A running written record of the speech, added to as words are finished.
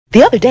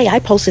The other day I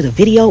posted a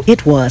video.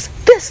 It was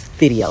this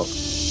video.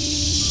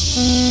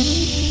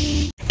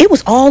 It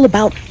was all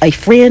about a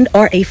friend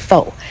or a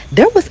foe.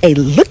 There was a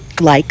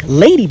look-like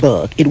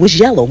ladybug. It was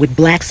yellow with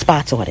black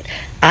spots on it.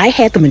 I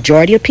had the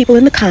majority of people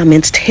in the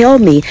comments tell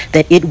me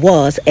that it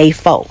was a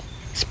foe.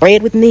 Spray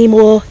it with neem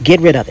oil, get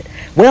rid of it.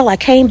 Well, I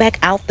came back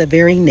out the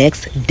very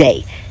next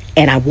day,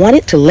 and I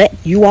wanted to let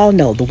you all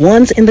know, the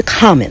ones in the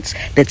comments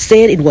that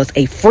said it was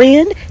a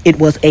friend, it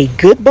was a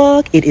good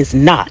bug, it is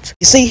not.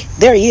 You see,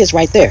 there he is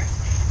right there.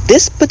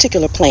 This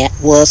particular plant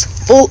was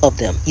full of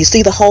them. You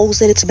see the holes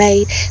that it's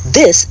made?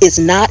 This is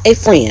not a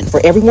friend. For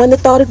everyone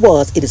that thought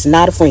it is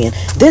not a friend.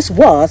 This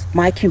was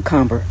my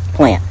cucumber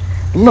plant.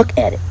 Look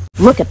at it.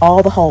 Look at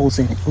all the holes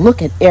in it.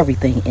 Look at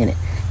everything in it.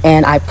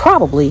 And I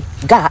probably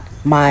got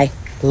my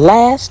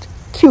last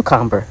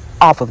cucumber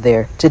off of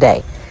there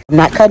today. I'm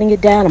not cutting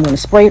it down. I'm going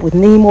to spray it with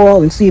neem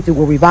oil and see if it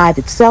will revive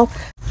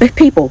itself. But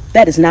people,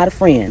 that is not a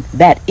friend.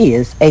 That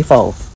is a foe.